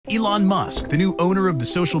Elon Musk, the new owner of the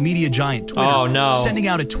social media giant Twitter, sending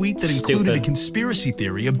out a tweet that included a conspiracy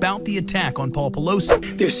theory about the attack on Paul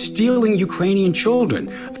Pelosi. They're stealing Ukrainian children.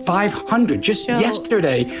 500 just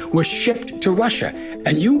yesterday were shipped to Russia.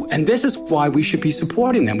 And this is why we should be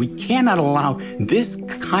supporting them. We cannot allow this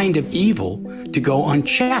kind of evil to go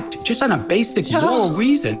unchecked, just on a basic moral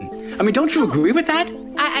reason. I mean, don't you agree with that?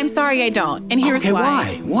 I'm sorry, I don't. And here's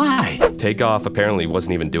why. Why? Takeoff apparently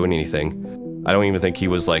wasn't even doing anything. I don't even think he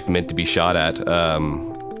was like meant to be shot at.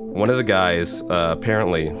 One of the guys,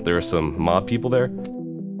 apparently there were some mob people there.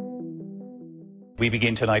 We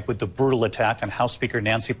begin tonight with the brutal attack on House Speaker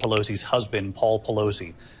Nancy Pelosi's husband, Paul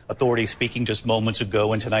Pelosi. Authorities speaking just moments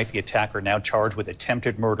ago, and tonight the attacker now charged with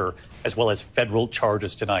attempted murder, as well as federal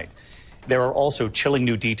charges tonight. There are also chilling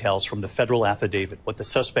new details from the federal affidavit, what the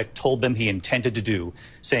suspect told them he intended to do,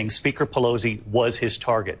 saying Speaker Pelosi was his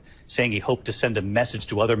target, saying he hoped to send a message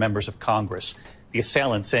to other members of Congress. The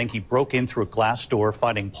assailant saying he broke in through a glass door,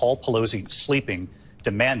 finding Paul Pelosi sleeping,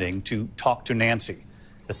 demanding to talk to Nancy.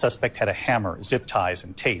 The suspect had a hammer, zip ties,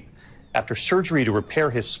 and tape. After surgery to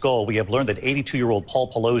repair his skull, we have learned that 82-year-old Paul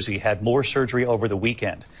Pelosi had more surgery over the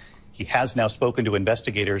weekend. He has now spoken to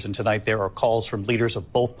investigators, and tonight there are calls from leaders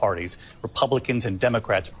of both parties, Republicans and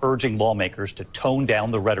Democrats, urging lawmakers to tone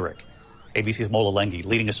down the rhetoric. ABC's Mola Lenghi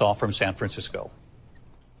leading us off from San Francisco.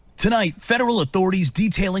 Tonight, federal authorities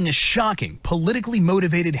detailing a shocking, politically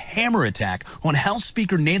motivated hammer attack on House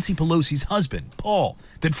Speaker Nancy Pelosi's husband, Paul,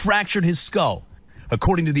 that fractured his skull.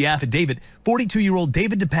 According to the affidavit, 42-year-old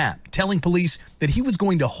David DePape telling police that he was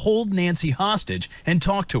going to hold Nancy hostage and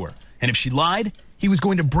talk to her, and if she lied, he was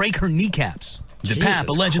going to break her kneecaps. DePape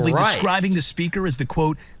allegedly describing the speaker as the,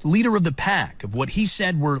 quote, leader of the pack of what he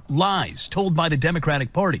said were lies told by the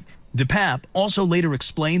Democratic Party. DePape also later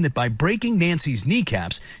explained that by breaking Nancy's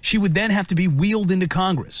kneecaps, she would then have to be wheeled into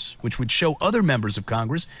Congress, which would show other members of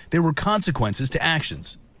Congress there were consequences to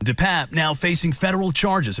actions. DePape now facing federal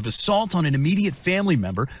charges of assault on an immediate family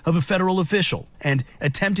member of a federal official and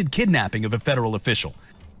attempted kidnapping of a federal official.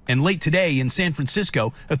 And late today in San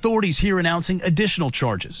Francisco, authorities here announcing additional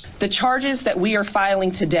charges. The charges that we are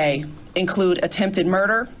filing today include attempted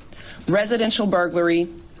murder, residential burglary,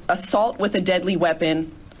 assault with a deadly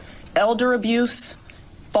weapon, elder abuse,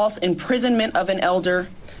 false imprisonment of an elder,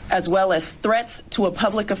 as well as threats to a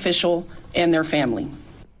public official and their family.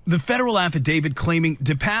 The federal affidavit claiming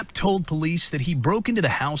DePape told police that he broke into the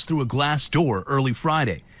house through a glass door early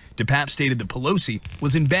Friday. DePape stated that Pelosi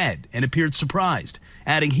was in bed and appeared surprised,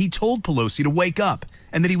 adding he told Pelosi to wake up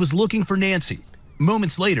and that he was looking for Nancy.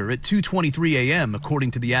 Moments later, at 2:23 a.m., according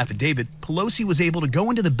to the affidavit, Pelosi was able to go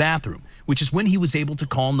into the bathroom, which is when he was able to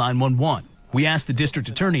call 911. We asked the district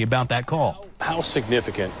attorney about that call. How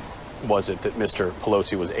significant was it that Mr.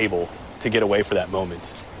 Pelosi was able to get away for that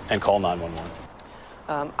moment and call 911?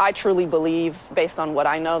 I truly believe, based on what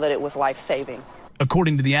I know, that it was life-saving.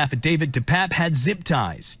 According to the affidavit, DePape had zip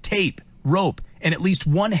ties, tape, rope, and at least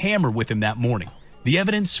one hammer with him that morning. The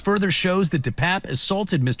evidence further shows that DePape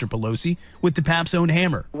assaulted Mr. Pelosi with DePape's own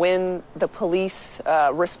hammer. When the police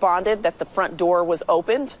responded that the front door was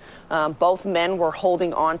opened, both men were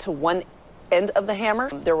holding on to one end of the hammer.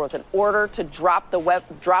 There was an order to drop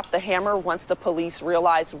the hammer once the police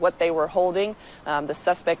realized what they were holding. The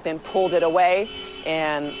suspect then pulled it away,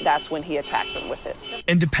 and that's when he attacked him with it.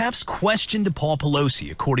 And DePape's question to Paul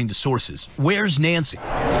Pelosi, according to sources, where's Nancy?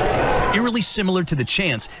 Eerily similar to the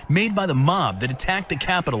chants made by the mob that attacked the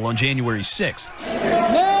Capitol on January 6th.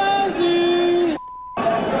 Nancy!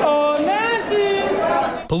 Oh,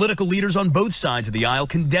 Nancy! Political leaders on both sides of the aisle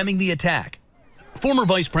condemning the attack. Former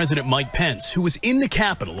Vice President Mike Pence, who was in the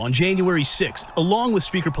Capitol on January 6th, along with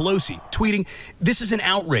Speaker Pelosi, tweeting, "This is an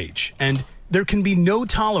outrage, and there can be no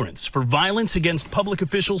tolerance for violence against public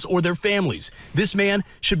officials or their families. This man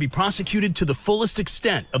should be prosecuted to the fullest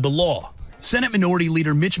extent of the law." Senate Minority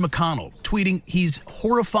Leader Mitch McConnell tweeting he's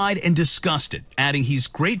horrified and disgusted, adding he's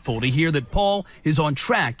grateful to hear that Paul is on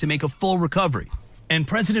track to make a full recovery. And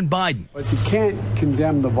President Biden. But you can't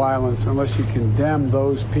condemn the violence unless you condemn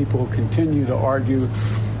those people who continue to argue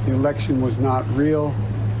the election was not real,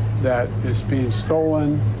 that it's being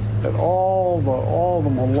stolen, that all the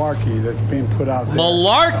malarkey that's being put out there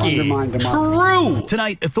undermine democracy. True!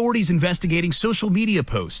 Tonight, authorities investigating social media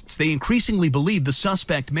posts they increasingly believe the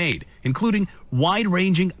suspect made, including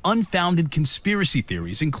wide-ranging, unfounded conspiracy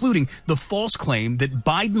theories, including the false claim that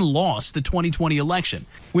Biden lost the 2020 election.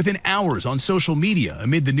 Within hours on social media,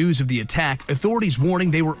 amid the news of the attack, authorities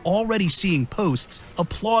warning they were already seeing posts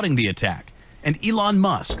applauding the attack. And Elon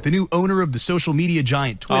Musk, the new owner of the social media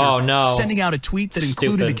giant Twitter, sending out a tweet that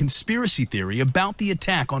included a conspiracy theory about the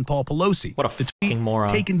attack on Paul Pelosi. What a fucking moron.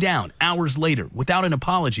 Taken down hours later without an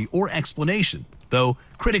apology or explanation. Though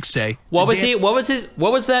critics say, what was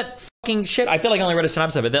that fucking shit? I feel like I only read a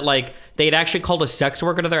synopsis of it, that like they'd actually called a sex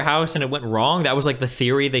worker to their house and it went wrong. That was like the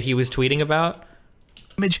theory that he was tweeting about.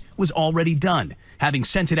 Damage was already done, having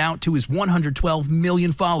sent it out to his 112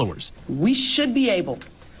 million followers. We should be able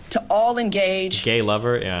to all engage gay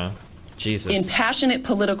lover, yeah, Jesus, in passionate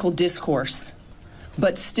political discourse,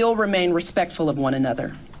 but still remain respectful of one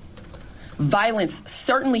another. Violence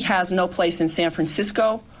certainly has no place in San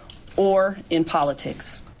Francisco or in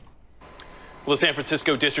politics. Well, the San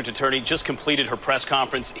Francisco District Attorney just completed her press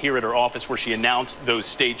conference here at her office where she announced those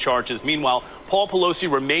state charges. Meanwhile, Paul Pelosi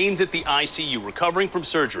remains at the ICU recovering from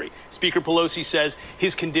surgery. Speaker Pelosi says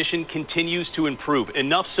his condition continues to improve.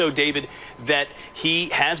 Enough so, David, that he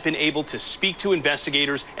has been able to speak to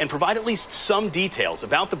investigators and provide at least some details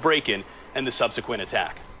about the break-in and the subsequent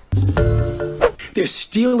attack. They're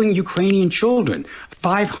stealing Ukrainian children.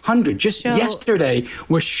 500 just yesterday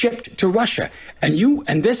were shipped to Russia.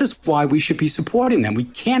 And this is why we should be supporting them. We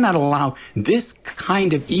cannot allow this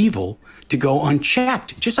kind of evil to go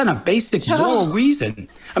unchecked, just on a basic moral reason.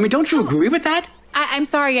 I mean, don't you agree with that? I'm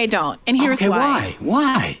sorry, I don't. And here's why.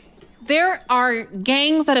 Why? There are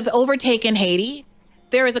gangs that have overtaken Haiti.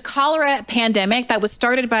 There is a cholera pandemic that was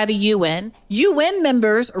started by the UN. UN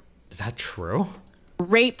members... Is that true?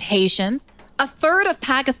 ...raped Haitians. A third of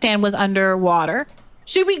Pakistan was underwater.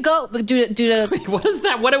 Should we go due to what is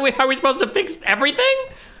that? Are we supposed to fix everything?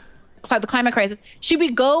 The climate crisis. Should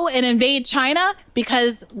we go and invade China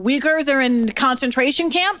because Uyghurs are in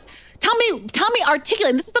concentration camps? Tell me,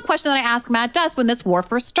 articulate. And this is the question that I asked Matt Duss when this war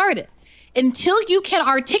first started. Until you can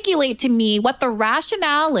articulate to me what the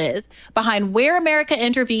rationale is behind where America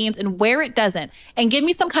intervenes and where it doesn't, and give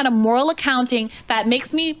me some kind of moral accounting that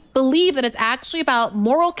makes me believe that it's actually about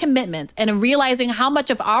moral commitments and realizing how much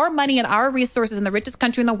of our money and our resources in the richest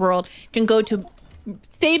country in the world can go to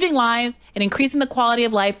saving lives and increasing the quality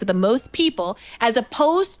of life for the most people, as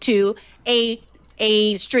opposed to a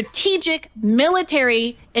strategic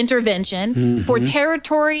military intervention for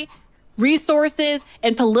territory, resources,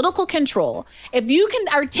 and political control. If you can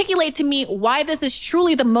articulate to me why this is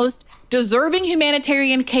truly the most deserving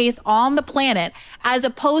humanitarian case on the planet, as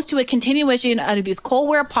opposed to a continuation of these Cold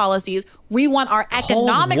War policies, we want our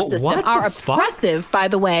economic system, our oppressive, by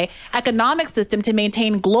the way, economic system to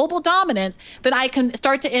maintain global dominance, then I can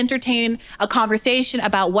start to entertain a conversation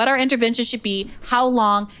about what our intervention should be, how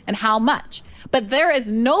long, and how much. But there is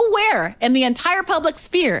nowhere in the entire public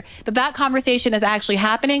sphere that conversation is actually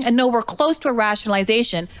happening, and nowhere close to a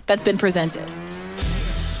rationalization that's been presented.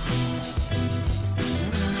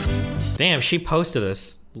 Damn, she posted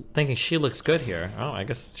this thinking she looks good here. Oh, I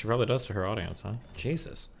guess she probably does for her audience, huh?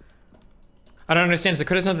 Jesus. I don't understand. Is the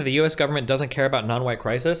criticism that the U.S. government doesn't care about non-white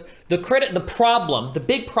crisis? The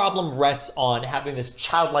big problem rests on having this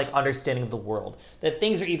childlike understanding of the world, that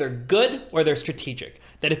things are either good or they're strategic.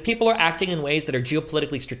 That if people are acting in ways that are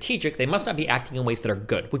geopolitically strategic, they must not be acting in ways that are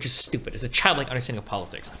good, which is stupid. It's a childlike understanding of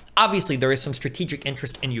politics. Obviously, there is some strategic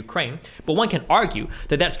interest in Ukraine, but one can argue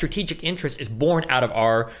that that strategic interest is born out of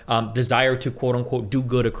our desire to, quote unquote, do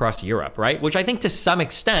good across Europe, right? Which I think to some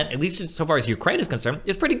extent, at least insofar as Ukraine is concerned,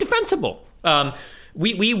 is pretty defensible.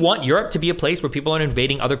 We want Europe to be a place where people aren't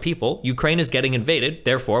invading other people. Ukraine is getting invaded,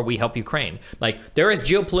 therefore we help Ukraine. Like, there is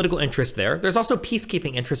geopolitical interest there. There's also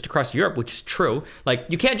peacekeeping interest across Europe, which is true. Like,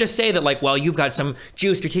 you can't just say that, like, well, you've got some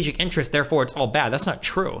geostrategic interest, therefore it's all bad. That's not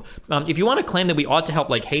true. If you want to claim that we ought to help,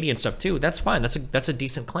 like, Haiti and stuff too, that's fine. That's a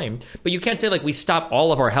decent claim. But you can't say, like, we stop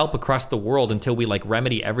all of our help across the world until we, like,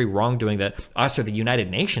 remedy every wrongdoing that us or the United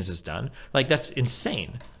Nations has done. Like, that's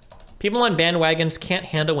insane. People on bandwagons can't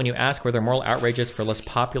handle when you ask where their moral outrages for less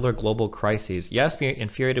popular global crises. Yes, be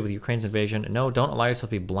infuriated with Ukraine's invasion. No, don't allow yourself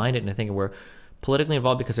to be blinded into thinking we're politically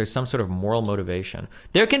involved because there's some sort of moral motivation.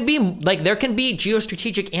 There can be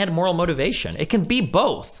geostrategic and moral motivation. It can be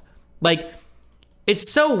both. Like,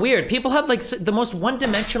 it's so weird. People have like the most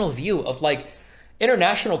one-dimensional view of like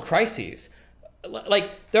international crises. Like,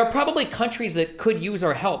 there are probably countries that could use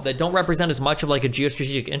our help that don't represent as much of like a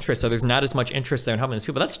geostrategic interest, so there's not as much interest there in helping those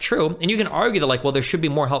people. That's true, and you can argue that like, well, there should be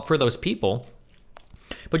more help for those people.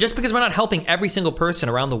 But just because we're not helping every single person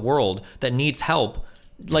around the world that needs help,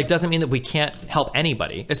 like, doesn't mean that we can't help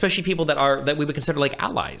anybody, especially people that we would consider like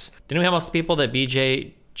allies. Didn't we have most people that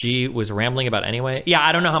BJG was rambling about anyway? Yeah,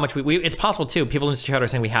 I don't know how much it's possible too. People in the chat are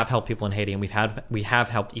saying we have helped people in Haiti, and we have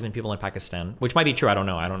helped even people in Pakistan, which might be true. I don't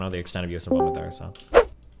know the extent of U.S. involvement there. So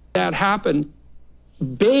that happened,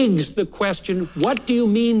 begs the question, what do you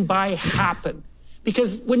mean by happen?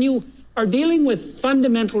 Because when you are dealing with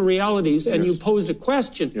fundamental realities and you pose a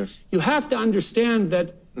question, you have to understand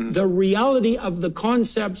that the reality of the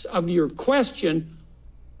concepts of your question,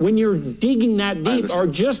 when you're digging that deep, are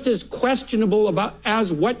just as questionable about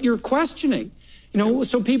as what you're questioning. You know,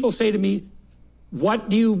 so people say to me,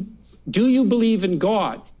 do you believe in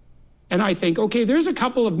God? And I think, okay, there's a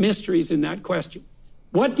couple of mysteries in that question.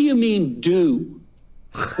 What do you mean do?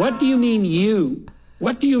 What do you mean you?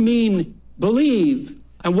 What do you mean believe?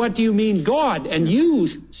 And what do you mean God? And you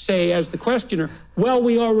say as the questioner, well,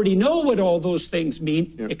 we already know what all those things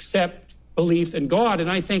mean, except belief in God.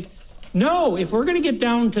 And I think, no, if we're going to get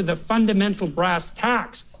down to the fundamental brass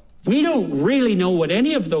tacks, we don't really know what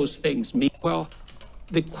any of those things mean. Well,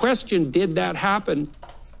 the question, did that happen,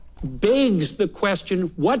 begs the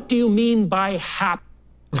question, what do you mean by happen?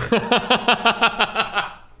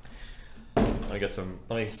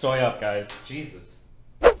 Let me soy up, guys. Jesus.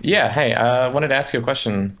 Yeah, hey, I wanted to ask you a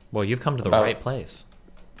question. Well, you've come to the right place.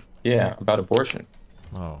 Yeah, about abortion.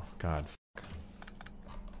 Oh, God.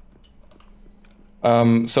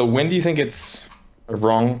 So when do you think it's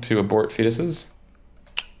wrong to abort fetuses?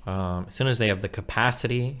 As soon as they have the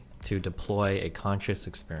capacity to deploy a conscious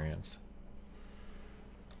experience.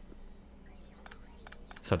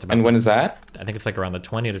 So it's about, and when is that? I think it's like around the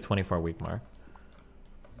 20 to 24 week mark.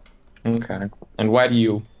 Okay. And why do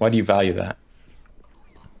you value that?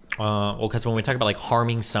 Well, because when we talk about like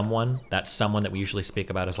harming someone, that's someone that we usually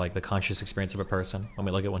speak about as like the conscious experience of a person. When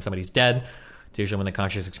we look at when somebody's dead, it's usually when the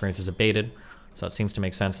conscious experience is abated. So it seems to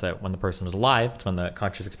make sense that when the person is alive, it's when the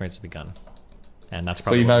conscious experience has begun. And that's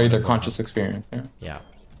probably. So you value their conscious experience, yeah? Yeah.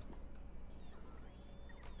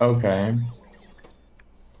 Okay.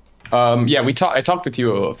 Yeah, I talked with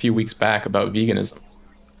you a few weeks back about veganism.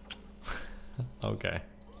 Okay.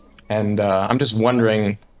 And I'm just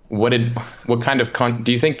wondering, what kind of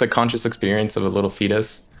do you think the conscious experience of a little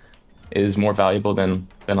fetus is more valuable than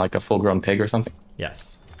like a full-grown pig or something?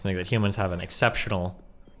 Yes, I think that humans have an exceptional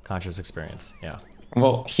conscious experience. Yeah.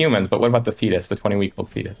 Well, humans, but what about the fetus, the 20-week-old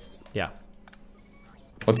fetus? Yeah.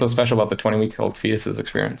 What's so special about the 20-week-old fetus's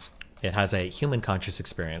experience? It has a human conscious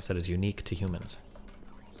experience that is unique to humans.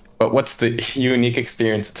 But what's the unique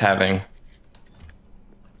experience it's having?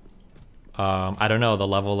 I don't know, the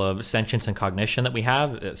level of sentience and cognition that we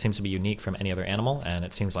have, it seems to be unique from any other animal, and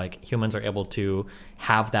it seems like humans are able to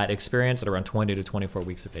have that experience at around 20 to 24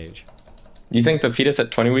 weeks of age. You think the fetus at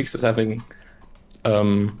 20 weeks is having a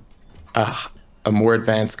more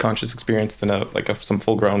advanced conscious experience than some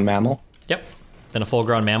full-grown mammal? Yep. Than a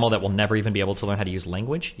full-grown mammal that will never even be able to learn how to use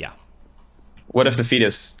language? Yeah. What if the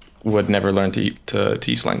fetus would never learn to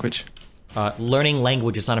use language? Learning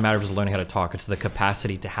language is not a matter of just learning how to talk. It's the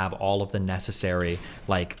capacity to have all of the necessary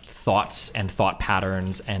like thoughts and thought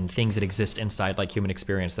patterns and things that exist inside like human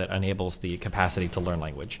experience that enables the capacity to learn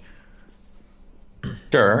language.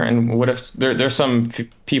 Sure. And what if there's some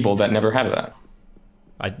people that never have that?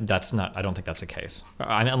 I don't think that's the case.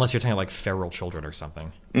 I mean, unless you're talking like feral children or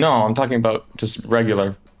something. No, I'm talking about just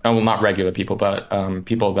regular, well, not regular people, but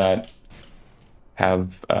people that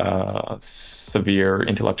have severe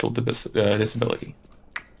intellectual disability.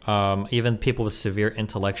 Even people with severe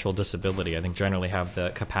intellectual disability, I think, generally have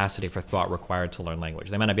the capacity for thought required to learn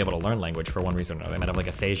language. They might not be able to learn language for one reason or another. They might have like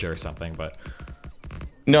aphasia or something, but...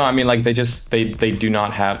 No, I mean, like, they do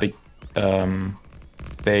not have, they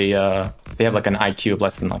have like an IQ of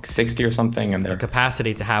less than like 60 or something, and their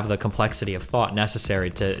capacity to have the complexity of thought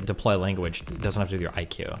necessary to deploy language doesn't have to do with your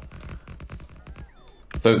IQ.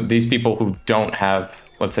 So these people who don't have,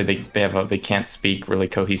 let's say they can't speak really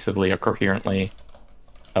cohesively or coherently,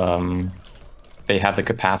 they have the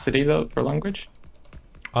capacity though for language?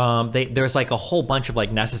 There's like a whole bunch of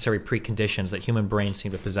like necessary preconditions that human brains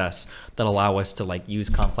seem to possess that allow us to like use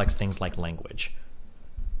complex things like language.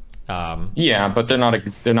 Yeah, but they're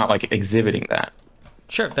not like exhibiting that.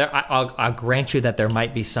 Sure, I'll grant you that there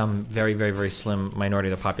might be some very, very, very slim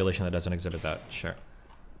minority of the population that doesn't exhibit that. Sure.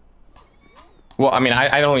 Well, I mean,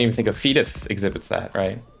 I don't even think a fetus exhibits that,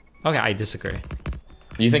 right? Okay, I disagree.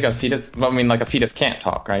 You think a fetus? Well, I mean, like a fetus can't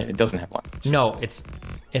talk, right? It doesn't have language. No,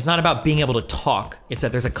 it's not about being able to talk. It's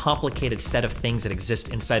that there's a complicated set of things that exist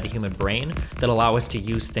inside the human brain that allow us to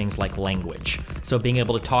use things like language. So being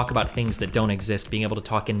able to talk about things that don't exist, being able to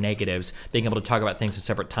talk in negatives, being able to talk about things at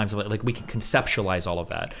separate times, like we can conceptualize all of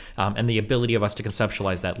that. And the ability of us to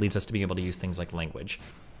conceptualize that leads us to being able to use things like language.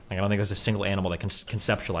 Like, I don't think there's a single animal that can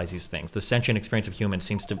conceptualize these things. The sentient experience of humans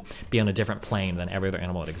seems to be on a different plane than every other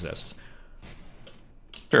animal that exists.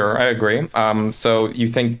 Sure, I agree. So you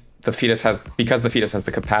think the fetus has, because the fetus has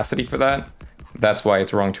the capacity for that, that's why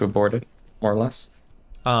it's wrong to abort it, more or less?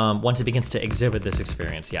 once it begins to exhibit this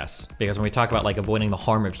experience, yes. Because when we talk about like avoiding the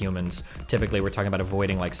harm of humans, typically we're talking about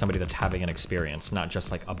avoiding like somebody that's having an experience, not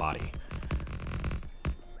just like a body.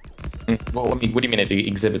 Well, I mean, what do you mean it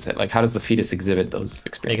exhibits it? Like, how does the fetus exhibit those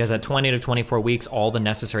experiences? Because at 20 to 24 weeks, all the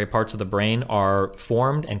necessary parts of the brain are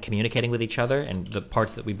formed and communicating with each other, and the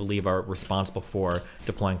parts that we believe are responsible for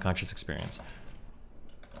deploying conscious experience.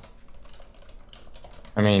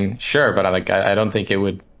 I mean, sure, but I don't think it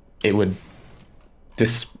would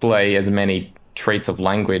display as many traits of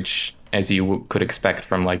language as you could expect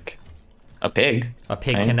from like a pig. A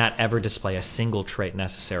pig right? cannot ever display a single trait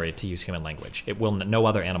necessary to use human language. It will. No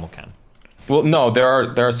other animal can. Well, no, there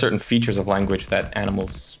are certain features of language that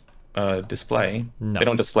animals display. No. They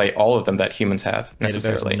don't display all of them that humans have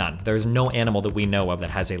necessarily. There's none. There's no animal that we know of that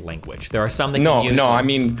has a language. There are some that no, can use no. I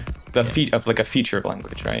mean the feat of like a feature of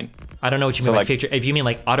language, right? I don't know what you mean So, by like, feature. If you mean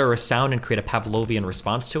like utter a sound and create a Pavlovian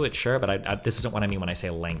response to it, sure. But this isn't what I mean when I say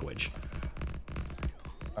language.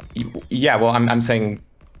 Yeah, well, I'm saying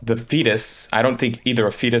the fetus. I don't think either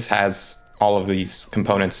a fetus has all of these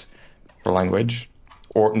components for language,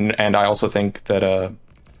 and I also think that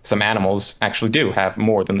some animals actually do have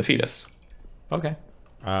more than the fetus. Okay.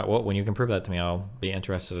 Well, when you can prove that to me, I'll be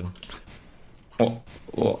interested. Well,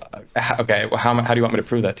 okay. Well, how do you want me to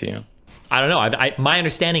prove that to you? I don't know. My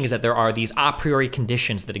understanding is that there are these a priori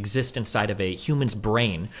conditions that exist inside of a human's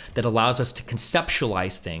brain that allows us to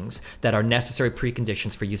conceptualize things that are necessary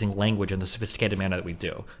preconditions for using language in the sophisticated manner that we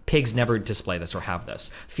do. Pigs never display this or have this.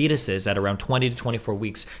 Fetuses at around 20 to 24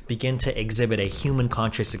 weeks begin to exhibit a human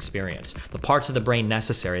conscious experience. The parts of the brain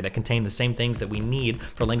necessary that contain the same things that we need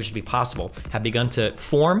for language to be possible have begun to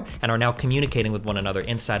form and are now communicating with one another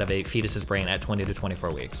inside of a fetus's brain at 20 to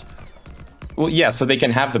 24 weeks. Well, yeah, so they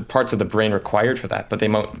can have the parts of the brain required for that, but they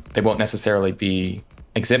won't necessarily be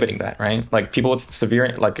exhibiting that, right? Like people with severe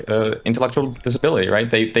intellectual disability,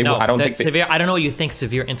 right? No, I don't think severe. I don't know what you think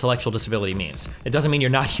severe intellectual disability means. It doesn't mean you're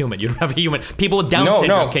not human. You don't have a human. People with Down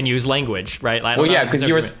syndrome can use language, right? Well, yeah,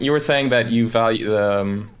 because you were saying that you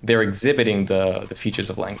value they're exhibiting the features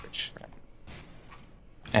of language, right?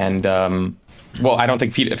 And well, I don't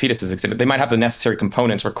think fetuses exhibit. They might have the necessary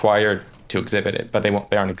components required to exhibit it, but they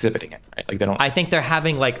aren't exhibiting it, right? Like they don't. I think they're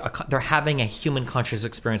having a human conscious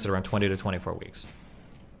experience at around 20 to 24 weeks.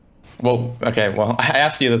 Well, okay. Well, I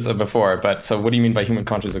asked you this before, but so what do you mean by human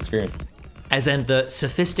conscious experience? As in the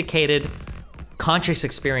sophisticated conscious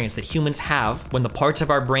experience that humans have when the parts of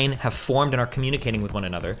our brain have formed and are communicating with one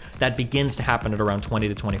another, that begins to happen at around 20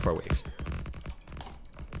 to 24 weeks.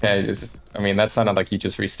 Okay, I mean, that sounded like you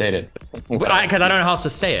just restated. Because I don't know how else to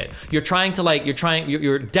say it.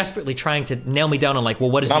 You're desperately trying to nail me down on like, well,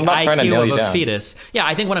 what is the IQ of a fetus? Yeah,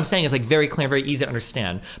 I think what I'm saying is like very clear, very easy to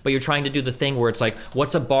understand. But you're trying to do the thing where it's like,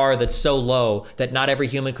 what's a bar that's so low that not every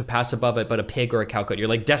human could pass above it, but a pig or a cow could? You're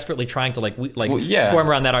like desperately trying to squirm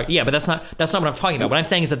around that. Yeah, but that's not what I'm talking about. What I'm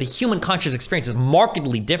saying is that the human conscious experience is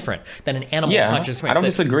markedly different than an animal's conscious experience. I don't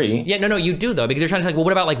disagree. Yeah, no, you do though, because you're trying to say, well,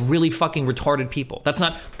 what about like really fucking retarded people?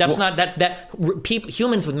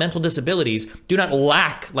 Humans with mental disabilities do not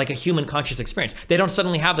lack like a human conscious experience. They don't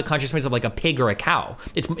suddenly have the conscious experience of like a pig or a cow.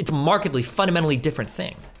 It's a markedly, fundamentally different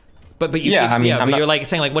thing. But you're like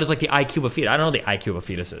saying like, what is like the IQ of a fetus? I don't know the IQ of a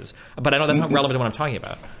fetus is, but I know that's not relevant to what I'm talking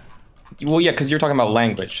about. Well, yeah, because you're talking about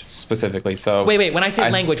language specifically. So wait. When I say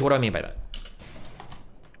language, what do I mean by that?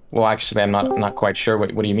 Well, actually, I'm not quite sure.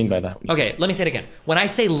 What do you mean by that? Okay, let me say it again. When I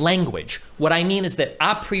say language, what I mean is that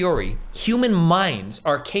a priori, human minds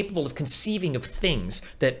are capable of conceiving of things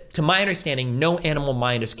that, to my understanding, no animal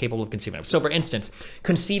mind is capable of conceiving of. So for instance,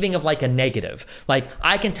 conceiving of like a negative. Like,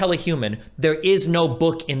 I can tell a human, there is no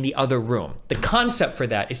book in the other room. The concept for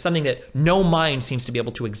that is something that no mind seems to be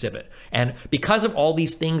able to exhibit. And because of all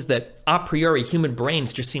these things that a priori human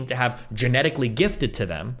brains just seem to have genetically gifted to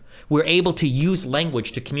them, we're able to use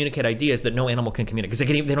language to communicate ideas that no animal can communicate, because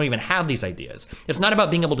they don't even have these ideas. It's not about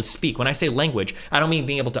being able to speak. When I say language, I don't mean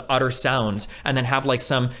being able to utter sounds and then have like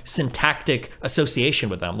some syntactic association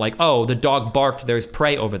with them, like, oh, the dog barked, there's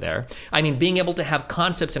prey over there. I mean being able to have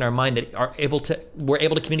concepts in our mind that we're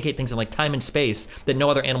able to communicate things in like time and space that no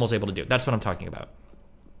other animal is able to do. That's what I'm talking about.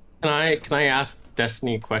 Can I ask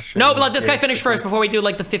Destiny a question? No, but let this guy finish first before we do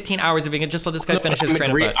like the 15 hours of being. Just let this guy finish his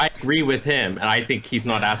train of thought. I agree with him, and I think he's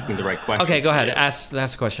not asking the right question. Okay, go ahead. Ask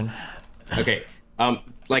the question. Okay.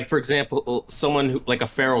 Like, for example, someone who, like a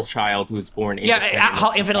feral child who was born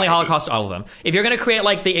infinitely Holocaust all of them. If you're going to create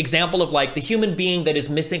like the example of like the human being that is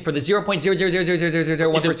missing for the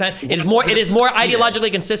 0.0000001%, it is more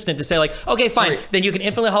ideologically consistent to say like, okay, fine, then you can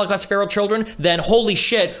infinitely Holocaust feral children, then holy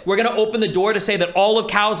shit, we're going to open the door to say that all of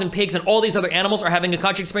cows and pigs and all these other animals are having a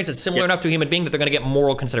conscious experience that's similar enough to a human being that they're going to get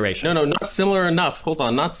moral consideration. No, not similar enough. Hold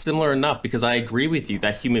on, not similar enough, because I agree with you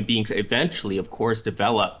that human beings eventually, of course,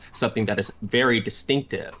 develop something that is very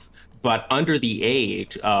distinctive. But under the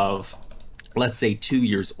age of, let's say, 2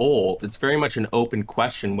 years old, it's very much an open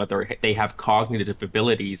question whether they have cognitive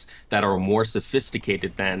abilities that are more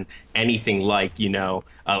sophisticated than anything like, you know,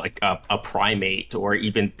 like a primate or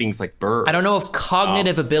even things like birds. I don't know if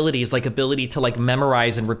cognitive abilities, like ability to like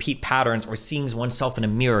memorize and repeat patterns or seeing oneself in a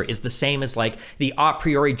mirror, is the same as like the a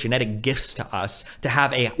priori genetic gifts to us to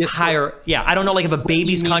have a higher, I don't know, like if a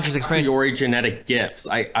baby's conscious experience. A priori genetic gifts,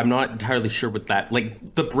 I'm not entirely sure what that,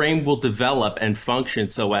 like the brain will develop and function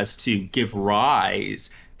so as to give rise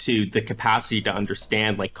to the capacity to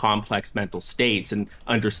understand like complex mental states and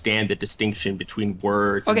understand the distinction between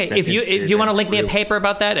words. Okay, if you want to link me a paper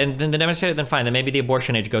about that and then demonstrate it, then fine. Then maybe the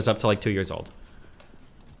abortion age goes up to like 2 years old.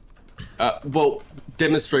 Well,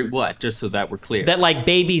 demonstrate what? Just so that we're clear. That like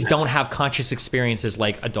babies don't have conscious experiences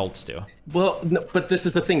like adults do. Well, no, but this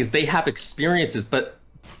is the thing: is they have experiences, but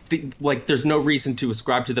like there's no reason to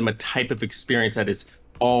ascribe to them a type of experience that is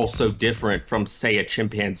all so different from, say, a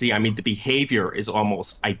chimpanzee. I mean, the behavior is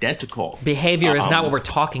almost identical. Behavior is not what we're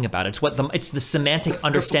talking about. It's the semantic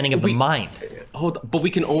understanding of the mind. But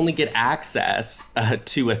we can only get access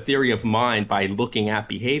to a theory of mind by looking at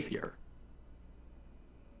behavior.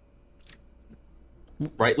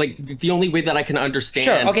 Right? Like, the only way that I can understand...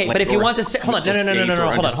 Sure, okay, like, but if you want to say... Hold on, no,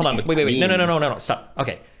 hold on. Wait. No, stop.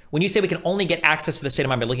 Okay. When you say we can only get access to the state of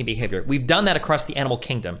mind by looking at behavior, we've done that across the animal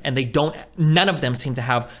kingdom, and none of them seem to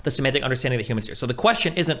have the semantic understanding that humans do. So the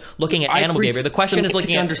question isn't looking at animal behavior. The question is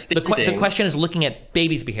looking at the question is looking at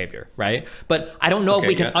babies' behavior, right? But I don't know if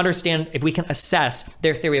we can understand, if we can assess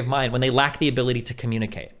their theory of mind when they lack the ability to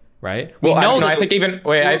communicate. Right. Well, I think even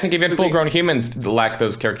full-grown humans lack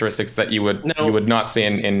those characteristics that you would not see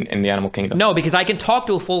in the animal kingdom. No, because I can talk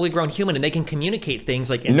to a fully grown human and they can communicate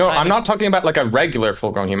things like. No, I'm not talking about like a regular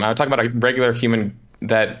full-grown human. I'm talking about a regular human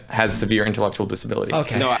that has severe intellectual disability.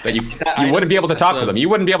 Okay. No, that you wouldn't be able to talk to them. You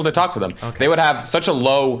wouldn't be able to talk to them. Okay. They would have such a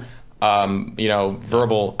low,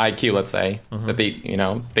 verbal IQ, let's say, that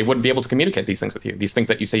they wouldn't be able to communicate these things with you. These things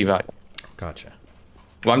that you say you value. Gotcha.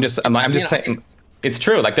 Well, I'm just saying. It's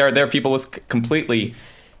true. Like there are people with completely,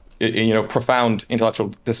 profound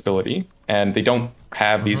intellectual disability, and they don't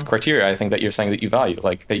have these criteria. I think that you're saying that you value.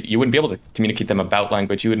 Like you wouldn't be able to communicate them about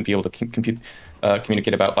language. You wouldn't be able to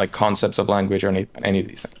communicate about like concepts of language or any of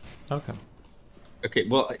these things. Okay. Okay.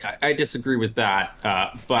 Well, I disagree with that.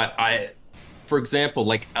 But for example,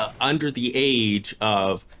 like under the age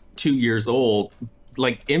of 2 years old.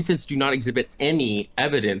 Like infants do not exhibit any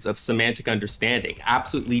evidence of semantic understanding,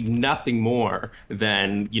 absolutely nothing more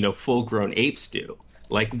than, full-grown apes do.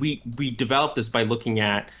 Like we develop this by looking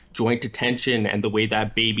at joint attention and the way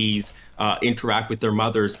that babies interact with their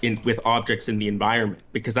mothers with objects in the environment,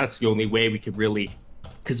 because that's the only way we could really,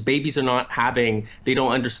 because babies are they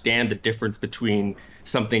don't understand the difference between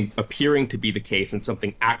something appearing to be the case and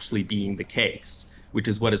something actually being the case, which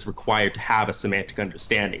is what is required to have a semantic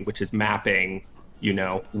understanding, which is mapping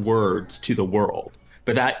words to the world.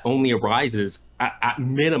 But that only arises at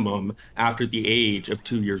minimum after the age of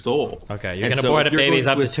 2 years old. Okay, you're going to abort babies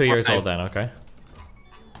up to 2 years old then, okay?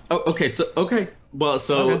 Oh, okay. Well,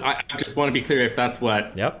 I just want to be clear if that's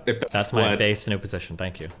what... Yep, that's my base new position.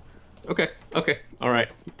 Thank you. Okay. All right.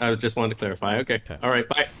 I just wanted to clarify. Okay. All right,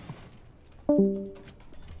 bye.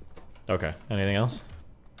 Okay, anything else?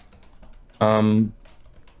 Well,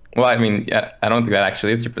 I mean, I don't think that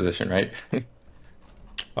actually is your position, right?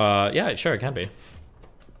 Yeah, sure, it can be.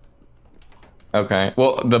 Okay.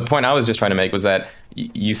 Well, the point I was just trying to make was that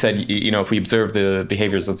you said, if we observe the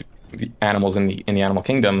behaviors of the animals in the animal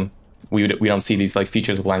kingdom, we don't see these like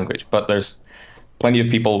features of language. But there's plenty of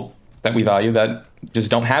people that we value that just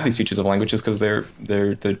don't have these features of language just because their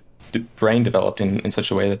brain developed in such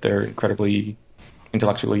a way that they're incredibly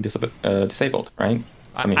intellectually disabled, right?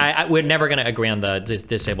 I mean, we're never going to agree on the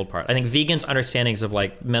disabled part. I think vegans' understandings of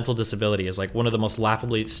like mental disability is like one of the most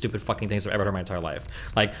laughably stupid fucking things I've ever heard in my entire life.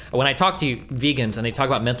 Like when I talk to vegans and they talk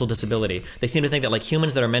about mental disability, they seem to think that like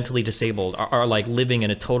humans that are mentally disabled are like living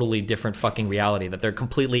in a totally different fucking reality, that they're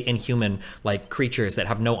completely inhuman like creatures that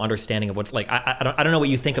have no understanding of what's like. I don't know what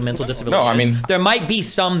you think of mental disability. No, I mean, there might be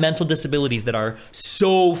some mental disabilities that are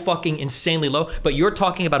so fucking insanely low, but you're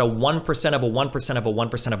talking about a 1% of a 1% of a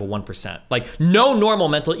 1% of a 1%. Like no normal normal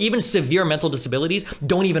mental, even severe mental disabilities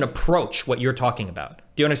don't even approach what you're talking about.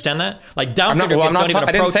 Do you understand that? Like Down syndrome kids don't even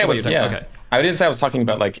approach what you're talking about. Okay. I didn't say I was talking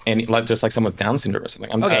about like just like someone with Down syndrome or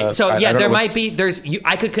something. Okay, so yeah, there might be,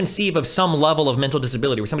 I could conceive of some level of mental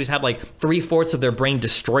disability where somebody's had like 3/4 of their brain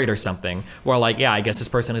destroyed or something, where like, yeah, I guess this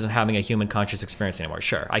person isn't having a human conscious experience anymore.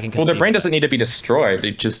 Sure, I can conceive. Well, their brain doesn't need to be destroyed.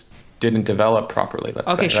 It just didn't develop properly, let's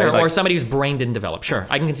say. Okay, sure, right? Like, or somebody whose brain didn't develop. Sure,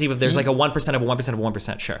 I can conceive of there's like a 1% of a 1% of a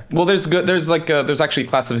 1%, sure. Well, there's actually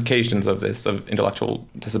classifications of this, of intellectual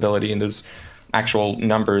disability, and there's actual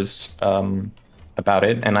numbers about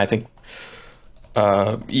it, and I think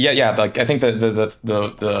like I think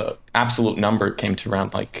the absolute number came to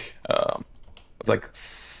around like it was like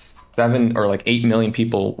 7 or like 8 million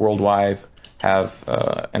people worldwide have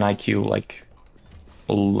an IQ like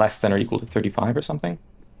less than or equal to 35 or something.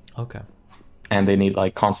 Okay. And they need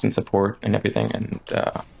like constant support and everything, and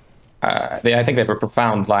I think they have a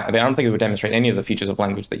profound lack. I don't think it would demonstrate any of the features of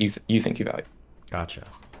language that you think you value. Gotcha.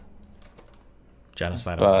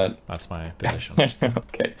 Genocidal. But that's my position.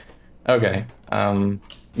 Okay.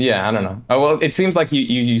 Yeah, I don't know. Oh, well, it seems like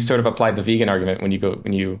you sort of applied the vegan argument when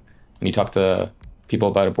you talk to people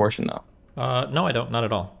about abortion, though. No, I don't. Not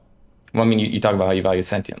at all. Well, I mean, you talk about how you value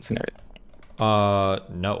sentience and everything.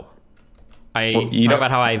 No. I talk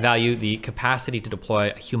about how I value the capacity to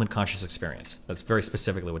deploy a human conscious experience. That's very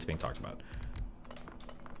specifically what's being talked about.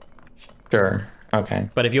 Sure. Okay.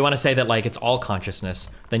 But if you want to say that like it's all consciousness,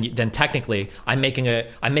 then technically I'm making a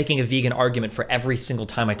vegan argument for every single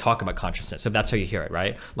time I talk about consciousness. If that's how you hear it,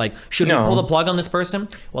 right? Like, should we pull the plug on this person?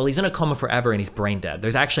 Well, he's in a coma forever and he's brain dead.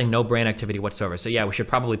 There's actually no brain activity whatsoever. So yeah, we should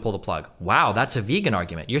probably pull the plug. Wow, that's a vegan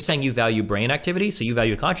argument. You're saying you value brain activity, so you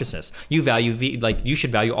value consciousness. You value you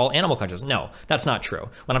should value all animal consciousness. No, that's not true.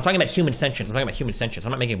 When I'm talking about human sentience, I'm talking about human sentience.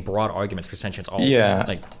 I'm not making broad arguments for sentience all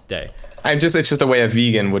day. It's just a way a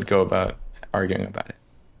vegan would go about arguing about it.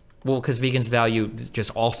 Well, because vegans value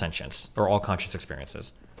just all sentience or all conscious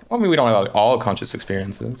experiences. Well, I mean, we don't have all conscious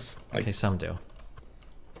experiences. Like, okay, some do.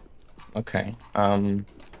 Okay.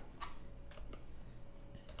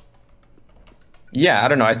 Yeah, I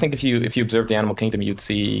don't know. I think if you observe the animal kingdom, you'd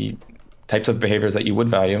see types of behaviors that you would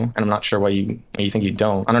value, and I'm not sure why you think you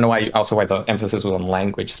don't. I don't know why the emphasis was on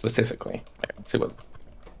language specifically. Let's see why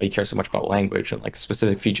you care so much about language and like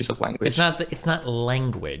specific features of language. It's not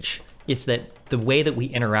language. It's that the way that we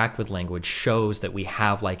interact with language shows that we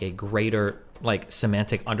have like a greater like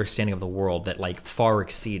semantic understanding of the world that like far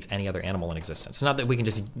exceeds any other animal in existence. It's not that we can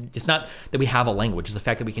it's not that we have a language, it's the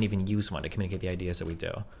fact that we can even use one to communicate the ideas that we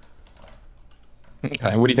do.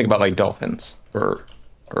 Okay, what do you think about like dolphins or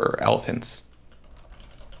elephants?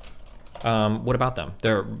 What about them?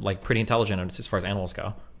 They're like pretty intelligent as far as animals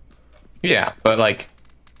go. Yeah, but like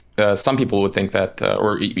some people would think that,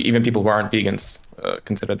 or even people who aren't vegans,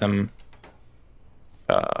 consider them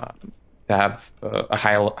to have a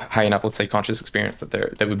high enough, let's say, conscious experience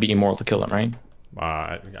that would be immoral to kill them, right?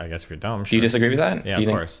 I guess if you're dumb, sure. Do you disagree with that? Yeah, of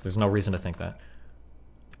course. There's no reason to think that.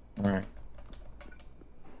 All right.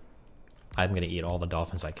 I'm gonna eat all the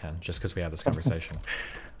dolphins I can just because we have this conversation.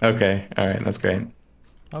 Okay. All right. That's great.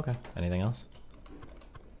 Okay. Anything else?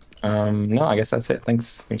 No, I guess that's it.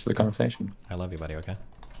 Thanks for the conversation. I love you, buddy. Okay.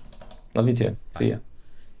 Love you too. See ya.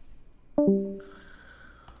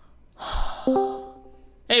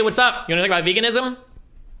 Hey, what's up? You wanna talk about veganism?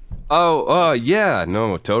 Oh, yeah,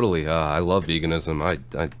 no, totally. I love veganism.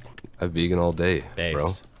 I vegan all day, bro.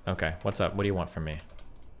 Okay, what's up? What do you want from me?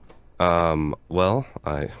 Well,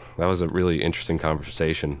 that was a really interesting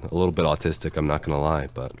conversation. A little bit autistic, I'm not gonna lie,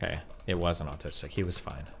 but okay, it wasn't autistic. He was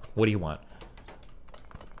fine. What do you want?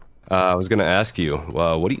 I was gonna ask you,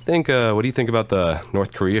 what do you think? What do you think about the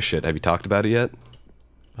North Korea shit? Have you talked about it yet?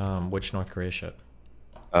 Which North Korea shit?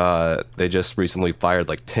 They just recently fired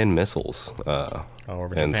like 10 missiles.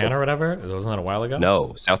 Over Japan or whatever? Wasn't that a while ago?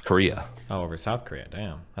 No, South Korea. Oh, over South Korea.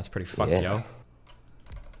 Damn, that's pretty fucked, yo.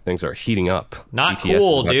 Things are heating up. Not BTS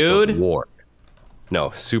cool, dude. War. No,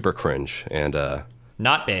 super cringe, and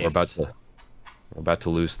not based. We're about to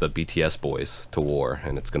lose the BTS boys to war,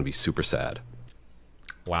 and it's gonna be super sad.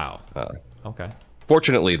 Wow. Okay.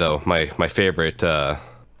 Fortunately, though, my favorite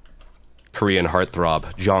Korean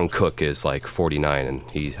heartthrob, Jungkook, is like 49, and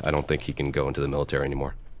I don't think he can go into the military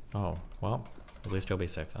anymore. Oh, well, at least he'll be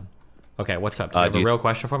safe then. Okay, what's up? Do you have a real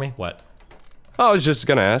question for me? What? I was just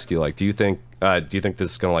gonna ask you, like, do you think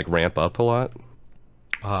this is gonna like ramp up a lot?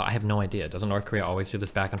 I have no idea. Doesn't North Korea always do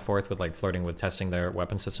this back and forth with like flirting with testing their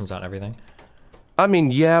weapon systems out and everything? I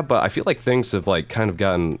mean, yeah, but I feel like things have like kind of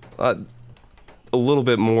gotten a little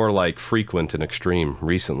bit more like frequent and extreme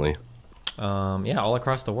recently. Yeah, all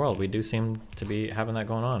across the world we do seem to be having that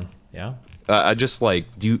going on. Yeah. I just like,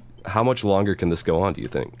 how much longer can this go on, do you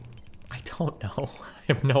think? I don't know.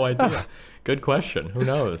 I have no idea. Good question. Who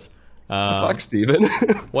knows? Fuck, Steven.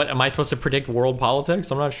 What, am I supposed to predict world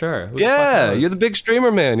politics? I'm not sure. Who Yeah, you're the big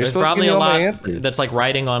streamer, man. You're There's supposed probably to give a me all my lot answers. that's like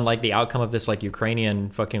riding on like the outcome of this like Ukrainian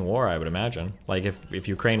fucking war, I would imagine. Like if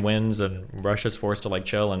Ukraine wins and Russia's forced to like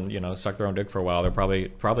chill and, you know, suck their own dick for a while, they're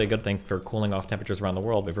probably a good thing for cooling off temperatures around the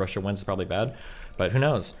world. If Russia wins, it's probably bad. But who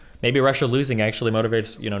knows? Maybe Russia losing actually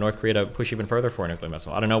motivates, you know, North Korea to push even further for a nuclear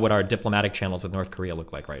missile. I don't know what our diplomatic channels with North Korea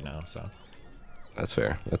look like right now, so. That's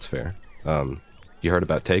fair. That's fair. You heard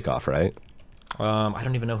about Takeoff, right? I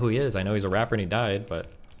don't even know who he is. I know he's a rapper and he died, but...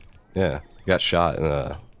 Yeah, he got shot in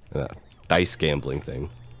a dice gambling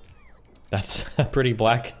thing. That's a pretty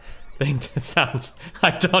black thing to sound.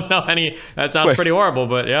 I don't know any... That sounds pretty horrible,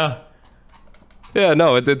 but yeah. Yeah,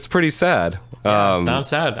 no, it's pretty sad. Yeah, it sounds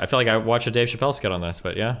sad. I feel like I watched a Dave Chappelle skit on this,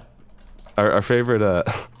 but yeah. Our favorite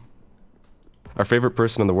our favorite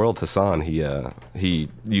person in the world, Hassan, he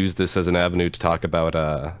used this as an avenue to talk about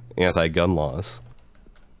anti-gun laws.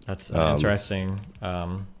 That's an interesting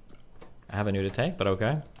avenue to take, but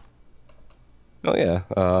okay. Oh yeah,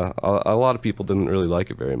 a lot of people didn't really like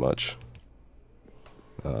it very much.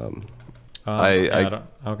 Okay.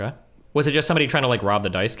 Was it just somebody trying to like rob the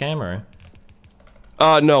dice game, or?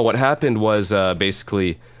 No, what happened was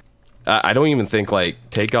basically, I don't even think like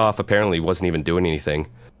Takeoff apparently wasn't even doing anything.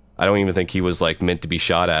 I don't even think he was like meant to be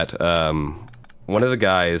shot at. One of the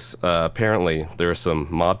guys, apparently there were some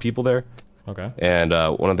mob people there. Okay. And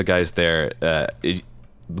one of the guys there, the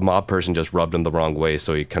mob person just rubbed him the wrong way,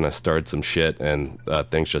 so he kind of started some shit, and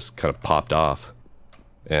things just kind of popped off.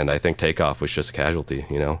 And I think Takeoff was just a casualty,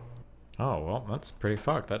 you know? Oh, well, that's pretty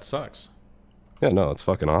fucked. That sucks. Yeah, no, it's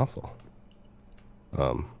fucking awful.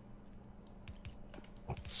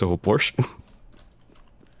 So abortion.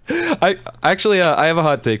 I have a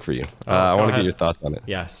hot take for you. I want to get your thoughts on it.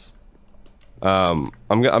 Yes. I'm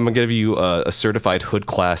gonna give you a certified hood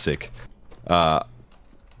classic.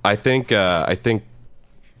 I think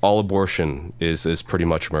all abortion is pretty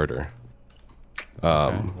much murder.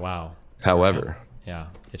 Okay. Wow. However, yeah,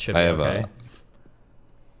 it should be okay.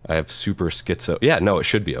 I have super schizo. Yeah, no, it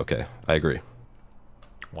should be okay. I agree.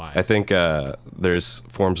 Why? I think there's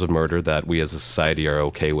forms of murder that we as a society are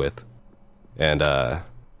okay with, and I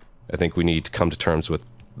think we need to come to terms with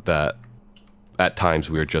that. At times,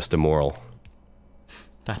 we are just immoral.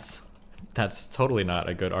 That's totally not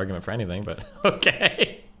a good argument for anything, but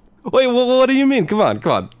okay. Wait, what do you mean? Come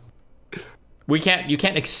on. You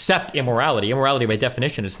can't accept immorality. Immorality by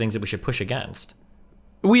definition is things that we should push against.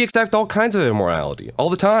 We accept all kinds of immorality all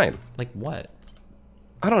the time. Like what?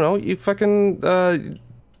 I don't know. You fucking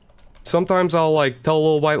sometimes I'll like tell a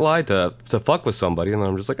little white lie to fuck with somebody, and then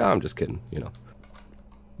I'm just like, oh, I'm just kidding, you know.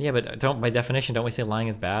 Yeah, but by definition, don't we say lying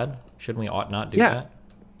is bad? Shouldn't we ought not do that?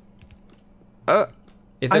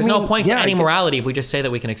 If there's no point to any morality, if we just say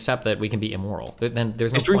that we can accept that we can be immoral, then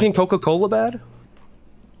there's no point. Is drinking Coca-Cola bad?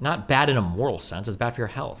 Not bad in a moral sense. It's bad for your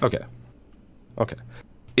health. Okay.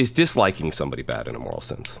 Is disliking somebody bad in a moral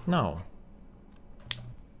sense? No.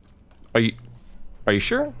 Are you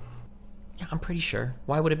sure? Yeah, I'm pretty sure.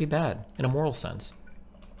 Why would it be bad in a moral sense?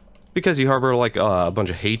 Because you harbor like a bunch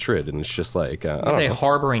of hatred, and it's just like I don't know.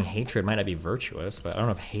 Harboring hatred might not be virtuous, but I don't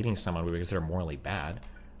know if hating someone would be considered morally bad.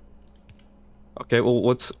 Okay, well,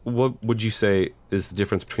 what would you say is the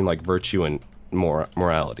difference between like virtue and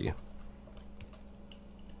morality?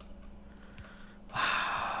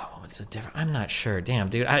 What's the difference? I'm not sure. Damn,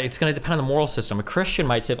 dude. It's gonna depend on the moral system. A Christian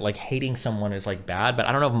might say that like hating someone is like bad, but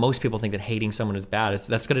I don't know if most people think that hating someone is bad.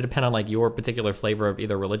 That's gonna depend on like your particular flavor of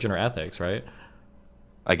either religion or ethics, right?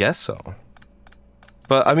 I guess so.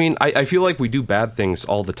 But I mean, I feel like we do bad things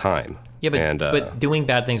all the time. Yeah, but doing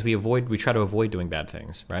bad things, we try to avoid doing bad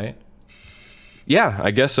things, right? Yeah,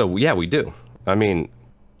 I guess so. Yeah, we do. I mean,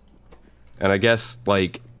 and I guess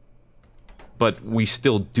like, but we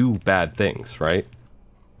still do bad things, right?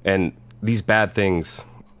 And these bad things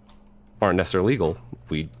aren't necessarily legal.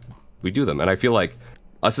 We do them, and I feel like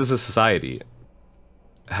us as a society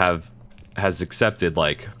has accepted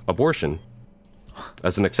like abortion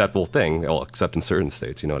as an acceptable thing, well, except in certain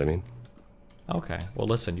states, you know what I mean? Okay. Well,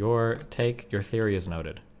 listen, your theory is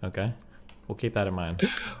noted, okay? We'll keep that in mind.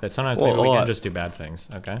 That sometimes maybe we can just do bad things,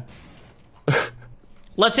 okay?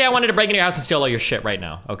 Let's say I wanted to break into your house and steal all your shit right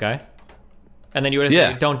now, okay? And then you would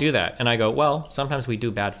say, don't do that. And I go, well, sometimes we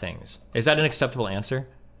do bad things. Is that an acceptable answer?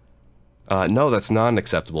 No, that's not an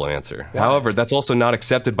acceptable answer. Why? However, that's also not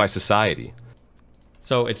accepted by society.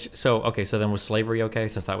 So then was slavery okay,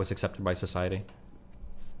 since that was accepted by society?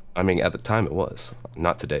 I mean, at the time it was.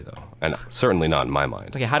 Not today, though. And certainly not in my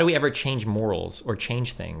mind. Okay, how do we ever change morals or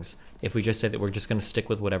change things if we just say that we're just going to stick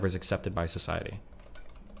with whatever's accepted by society?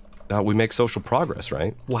 We make social progress,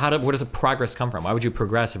 right? Well, where does the progress come from? Why would you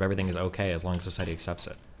progress if everything is okay as long as society accepts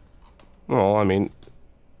it? Well, I mean,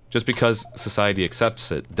 just because society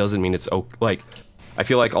accepts it doesn't mean it's okay. Like, I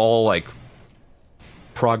feel like all, like,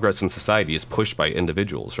 progress in society is pushed by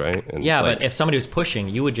individuals, right? And, yeah, like, but if somebody was pushing,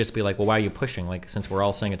 you would just be like, well, why are you pushing? Like, since we're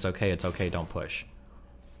all saying it's okay, don't push.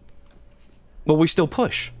 Well, we still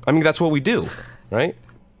push. I mean, that's what we do, right?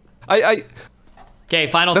 Okay,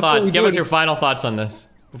 final thoughts. Give us your final thoughts on this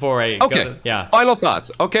before I go. Yeah. Final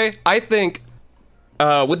thoughts. Okay, I think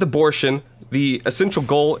with abortion, the essential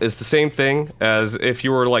goal is the same thing as if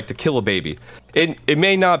you were like to kill a baby. It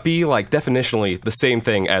may not be like definitionally the same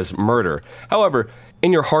thing as murder. However,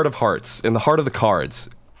 in your heart of hearts, in the heart of the cards,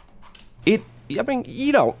 I mean,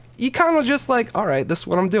 you know, you kind of just like, all right, this is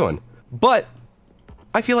what I'm doing. But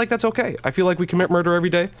I feel like that's okay. I feel like we commit murder every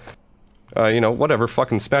day. You know, whatever,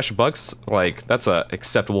 fucking smash bugs, like, that's a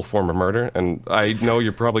acceptable form of murder. And I know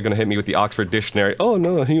you're probably gonna hit me with the Oxford Dictionary. Oh,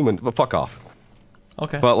 no, human, but fuck off.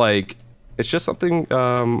 Okay. But, like, it's just something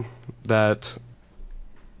that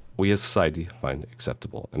we as society find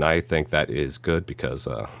acceptable. And I think that is good because,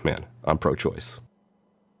 man, I'm pro-choice.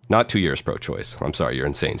 Not 2 years pro-choice. I'm sorry, you're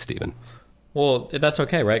insane, Steven. Well, that's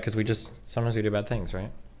okay, right? Because sometimes we do bad things,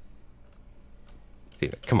 right?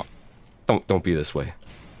 Steven, come on. Don't be this way.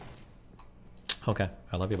 Okay,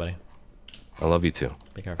 I love you, buddy. I love you too.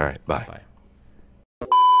 Be careful. All right, bye. Bye.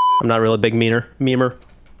 I'm not really a big memer.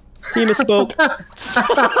 He misspoke.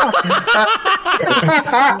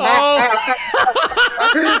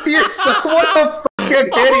 You're so what a fucking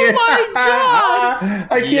idiot! Oh my God!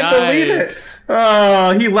 I can't believe it.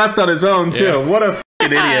 Oh, he left on his own too. Yeah. What a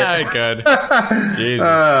fucking idiot! Good. Jesus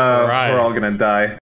Christ. We're all gonna die.